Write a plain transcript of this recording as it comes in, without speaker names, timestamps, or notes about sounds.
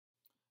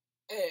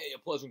Hey, a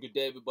pleasant good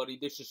day, everybody.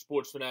 This is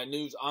Sports Fanatic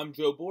News. I'm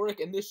Joe Boric,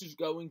 and this is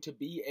going to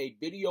be a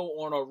video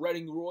on our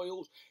Reading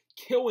Royals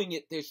killing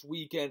it this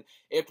weekend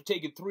after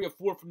taking 3 of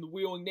 4 from the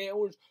Wheeling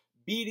Nailers,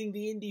 beating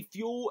the Indy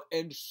Fuel,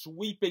 and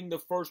sweeping the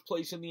first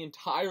place in the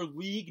entire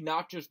league,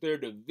 not just their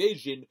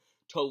division,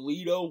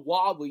 Toledo,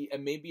 Walleye,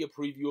 and maybe a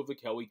preview of the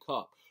Kelly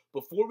Cup.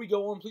 Before we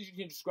go on, please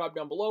continue to subscribe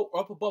down below or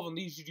up above on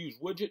the easy-to-use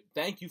widget.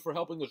 Thank you for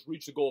helping us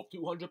reach the goal of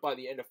 200 by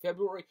the end of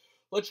February.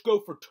 Let's go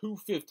for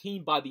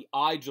 215 by the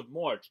Ides of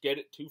March. Get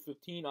it?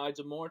 215 Ides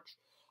of March?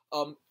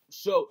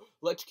 So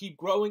let's keep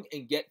growing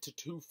and get to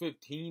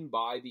 215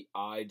 by the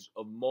Ides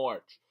of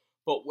March.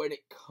 But when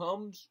it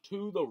comes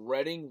to the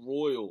Reading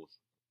Royals,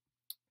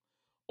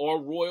 our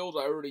Royals,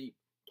 I already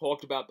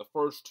talked about the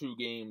first 2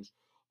 games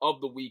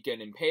of the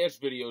weekend in past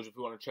videos if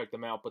you want to check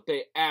them out, but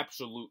they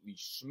absolutely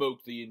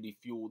smoked the Indy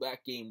Fuel.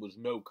 That game was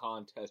no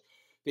contest.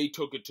 They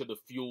took it to the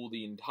Fuel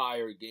the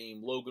entire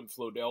game. Logan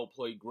Flodell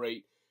played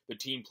great. The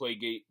team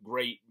played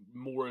great.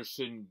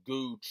 Morrison,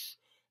 Gooch,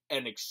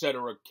 and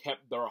etc.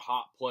 kept their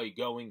hot play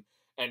going.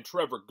 And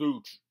Trevor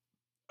Gooch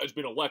has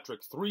been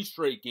electric. 3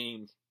 straight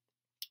games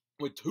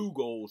with 2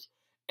 goals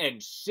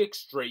and 6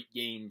 straight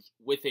games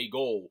with a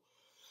goal.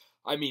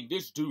 I mean,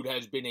 this dude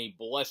has been a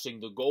blessing,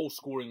 the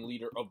goal-scoring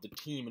leader of the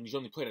team, and he's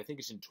only played, I think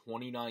it's in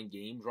 29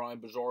 games. Ryan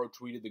Bizzarro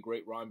tweeted, the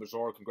great Ryan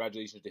Bizzarro.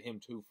 Congratulations to him,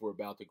 too, for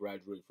about to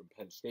graduate from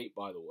Penn State,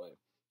 by the way.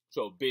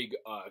 So, big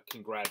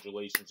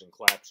congratulations and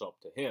claps up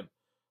to him.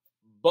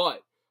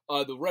 But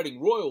the Reading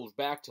Royals,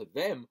 back to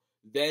them,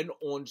 then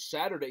on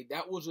Saturday,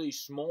 that was a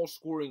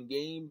small-scoring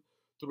game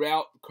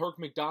throughout. Kirk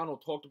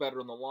McDonald talked about it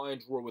on the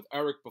Lions Roar with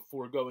Eric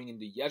before going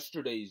into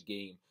yesterday's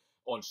game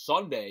on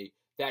Sunday,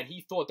 that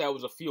he thought that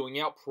was a feeling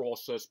out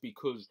process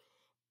because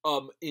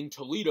in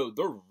Toledo,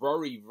 they're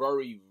very,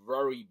 very,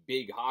 very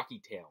big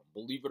hockey town.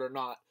 Believe it or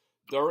not,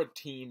 they're a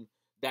team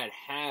that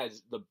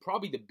has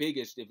probably the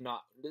biggest, if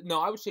not,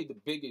 no, I would say the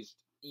biggest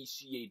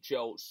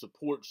ECHL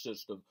support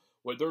system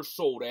where they're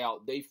sold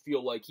out. They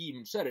feel like, he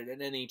even said it, an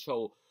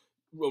NHL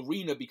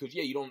arena because,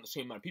 yeah, you don't have the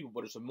same amount of people,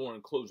 but it's a more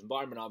enclosed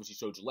environment, obviously,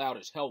 so it's loud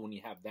as hell when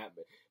you have that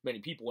many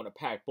people in a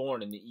packed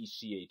barn in the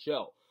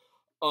ECHL.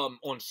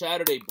 On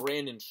Saturday,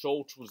 Brandon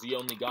Schultz was the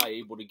only guy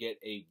able to get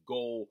a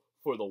goal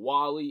for the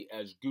Walleye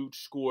as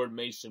Gooch scored.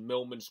 Mason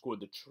Millman scored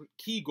the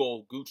key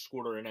goal. Gooch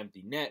scored an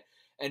empty net.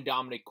 And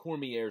Dominic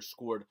Cormier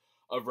scored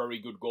a very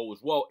good goal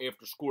as well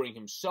after scoring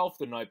himself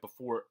the night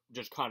before,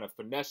 just kind of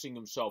finessing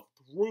himself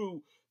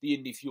through the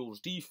Indy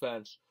Fuel's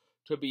defense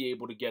to be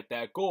able to get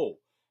that goal.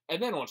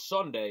 And then on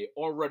Sunday,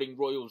 our Reading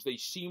Royals, they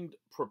seemed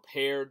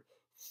prepared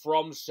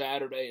from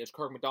Saturday. As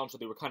Kirk McDonald said,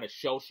 they were kind of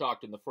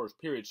shell-shocked in the first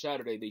period.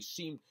 Saturday, they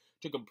seemed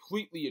to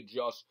completely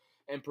adjust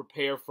and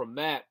prepare from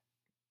that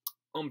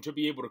to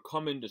be able to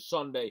come into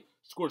Sunday,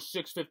 scored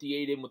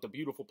 6:58 in with a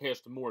beautiful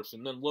pass to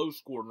Morrison, then Lowe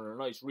scored on a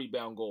nice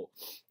rebound goal,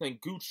 then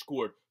Gooch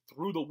scored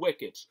through the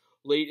wickets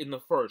late in the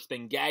first,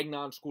 then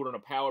Gagnon scored on a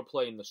power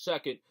play in the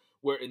second,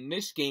 where in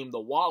this game, the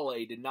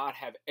Walleye did not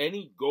have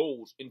any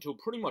goals until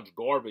pretty much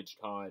garbage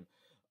time.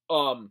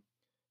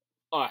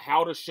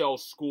 Howdeshell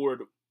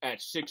scored at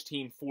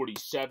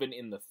 16:47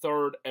 in the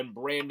third, and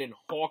Brandon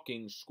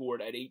Hawkins scored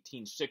at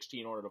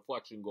 18:16 on a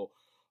deflection goal.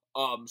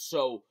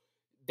 So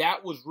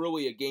that was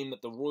really a game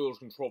that the Royals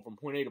controlled from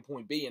point A to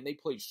point B, and they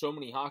played so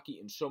many hockey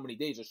in so many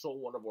days. I saw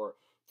one of our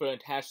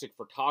fantastic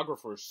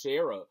photographers,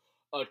 Sarah,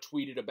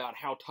 tweeted about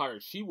how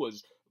tired she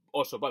was.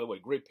 Also, by the way,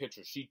 great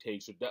pictures she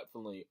takes, so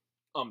definitely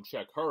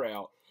check her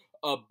out.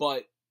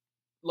 But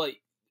like,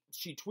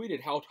 she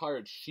tweeted how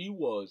tired she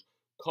was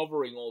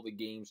covering all the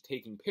games,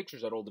 taking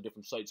pictures at all the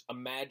different sites.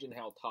 Imagine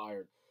how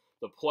tired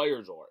the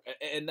players are.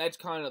 And that's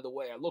kind of the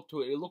way I look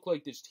to it. It looked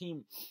like this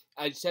team,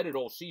 I said it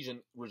all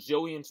season,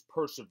 resilience,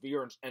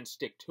 perseverance, and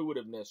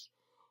stick-to-itiveness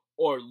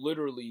are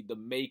literally the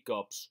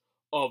makeups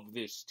of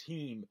this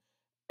team.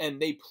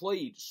 And they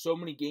played so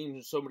many games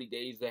in so many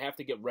days. They have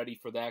to get ready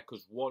for that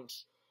because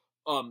once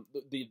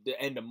the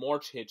end of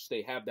March hits,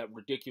 they have that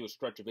ridiculous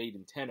stretch of 8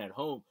 and 10 at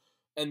home.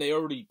 And they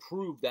already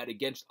proved that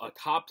against a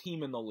top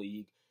team in the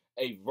league,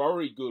 a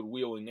very good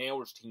Wheeling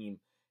Nailers team,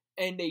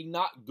 and a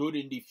not good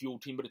Indy Fuel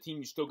team, but a team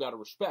you still got to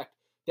respect,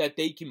 that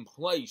they can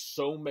play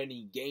so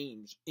many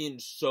games in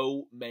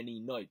so many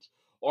nights.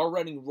 Our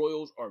Reading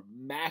Royals are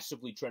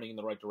massively trending in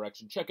the right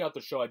direction. Check out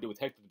the show I did with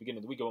Hector at the beginning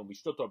of the week when we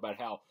still talk about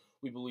how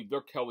we believe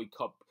they're Kelly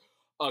Cup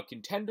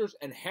contenders,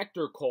 and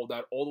Hector called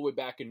that all the way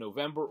back in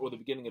November or the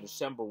beginning of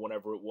December,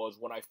 whenever it was,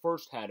 when I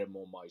first had him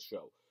on my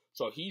show.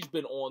 So he's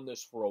been on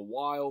this for a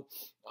while.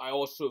 I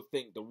also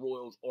think the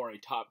Royals are a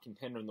top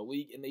contender in the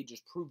league, and they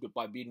just proved it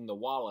by beating the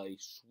Walleye,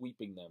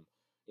 sweeping them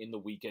in the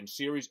weekend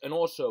series. And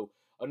also,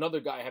 another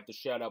guy I have to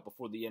shout out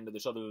before the end of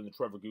this, other than the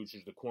Trevor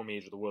Gooches, the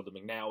Cormiers of the world, the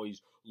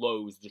McNallys,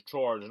 Lowe's, the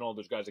Charge, and all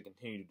those guys that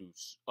continue to do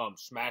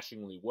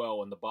smashingly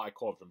well, and the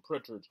Bykovs and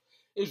Pritchards,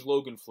 is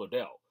Logan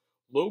Flodell.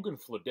 Logan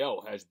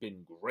Flodell has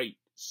been great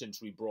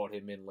since we brought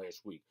him in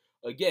last week.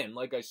 Again,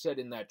 like I said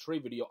in that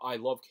trade video, I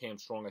love Cam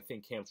Strong. I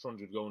think Cam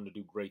Strong's going to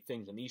do great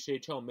things in the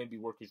ECHL and maybe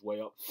work his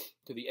way up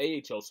to the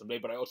AHL someday.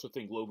 But I also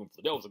think Logan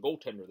Flodell is a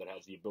goaltender that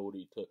has the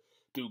ability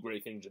do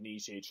great things in the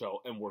ECHL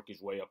and work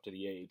his way up to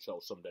the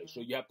AHL someday. So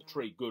you have to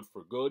trade good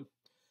for good,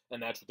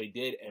 and that's what they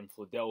did, and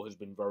Fladell has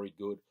been very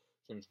good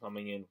since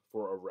coming in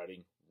for a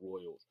Reading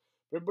Royals.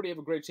 Everybody have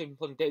a great, safe, and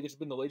pleasant day. This has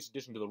been the latest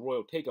edition to the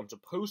Royal Take. I'm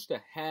supposed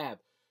to have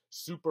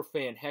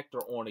Superfan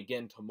Hector on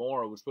again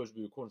tomorrow. We're supposed to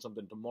be recording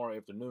something tomorrow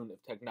afternoon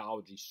if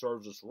technology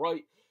serves us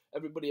right.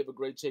 Everybody have a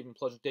great, safe, and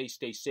pleasant day.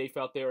 Stay safe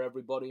out there,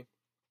 everybody.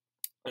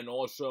 And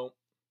also,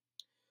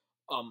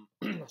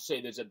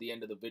 say this at the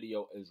end of the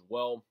video as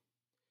well.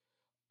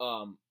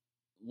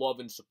 Love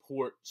and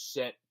support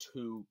sent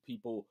to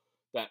people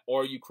that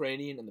are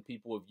Ukrainian and the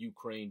people of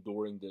Ukraine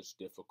during this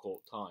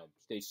difficult time.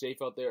 Stay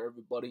safe out there,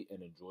 everybody,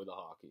 and enjoy the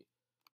hockey.